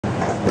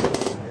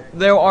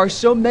There are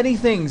so many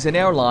things an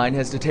airline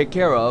has to take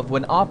care of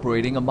when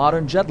operating a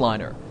modern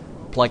jetliner.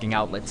 Plugging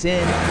outlets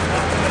in,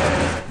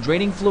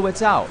 draining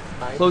fluids out,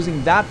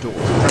 closing that door,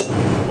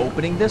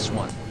 opening this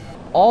one,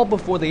 all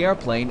before the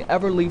airplane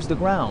ever leaves the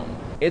ground.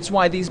 It's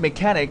why these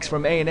mechanics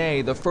from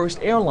ANA, the first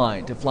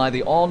airline to fly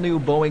the all-new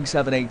Boeing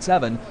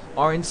 787,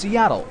 are in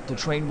Seattle to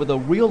train with a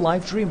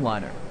real-life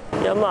Dreamliner.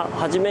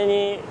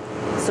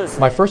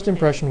 My first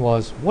impression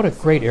was, what a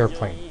great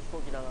airplane.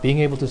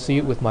 Being able to see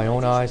it with my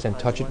own eyes and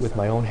touch it with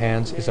my own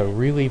hands is a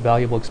really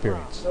valuable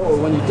experience.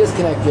 When you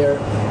disconnect there,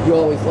 you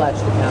always latch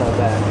the panel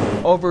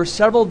back. Over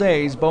several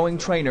days, Boeing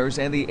trainers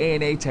and the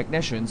ANA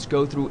technicians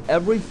go through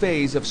every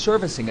phase of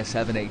servicing a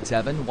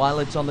 787 while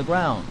it's on the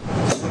ground.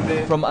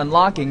 From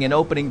unlocking and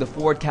opening the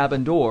forward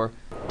cabin door,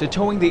 to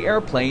towing the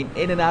airplane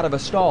in and out of a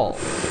stall,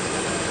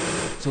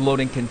 to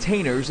loading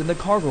containers in the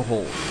cargo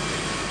hold.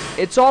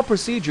 It's all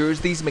procedures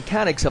these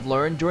mechanics have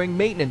learned during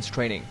maintenance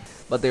training,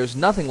 but there's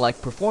nothing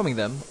like performing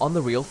them on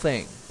the real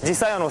thing.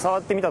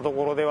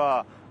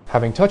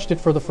 Having touched it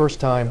for the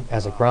first time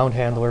as a ground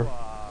handler,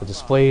 the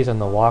displays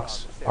and the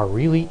locks are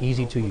really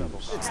easy to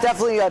use. It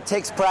definitely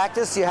takes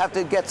practice. You have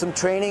to get some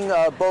training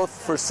both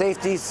for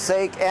safety's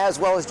sake as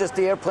well as just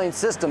the airplane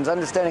systems,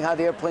 understanding how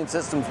the airplane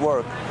systems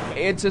work.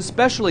 It's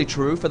especially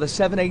true for the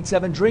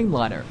 787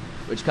 Dreamliner,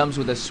 which comes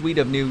with a suite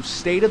of new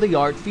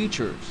state-of-the-art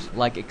features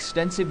like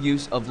extensive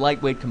use of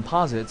lightweight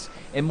composites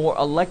and more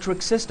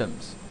electric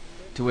systems.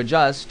 To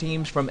adjust,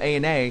 teams from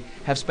ANA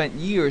have spent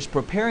years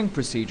preparing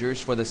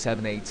procedures for the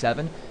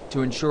 787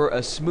 to ensure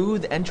a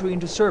smooth entry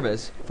into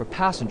service for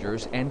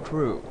passengers and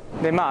crew.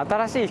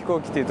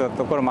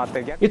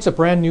 It's a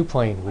brand new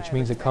plane, which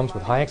means it comes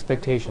with high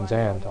expectations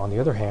and, on the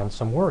other hand,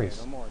 some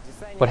worries.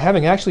 But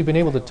having actually been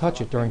able to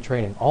touch it during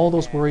training, all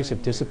those worries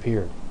have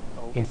disappeared.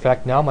 In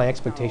fact, now my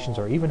expectations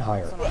are even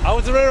higher. I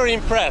was really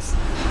impressed.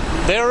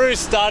 They really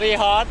study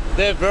hard,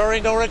 they're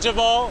very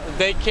knowledgeable,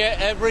 they care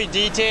every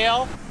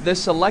detail.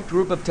 This select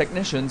group of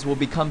technicians will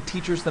become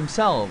teachers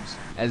themselves,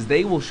 as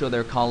they will show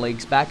their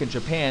colleagues back in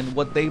Japan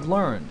what they've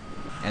learned.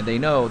 And they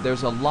know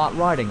there's a lot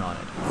riding on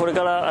it.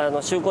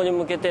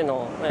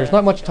 There's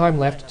not much time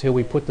left until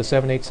we put the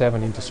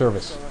 787 into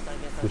service,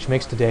 which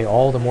makes today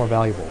all the more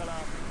valuable.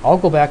 I'll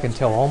go back and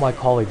tell all my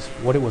colleagues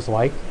what it was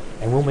like,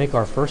 and we'll make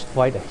our first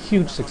flight a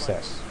huge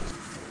success.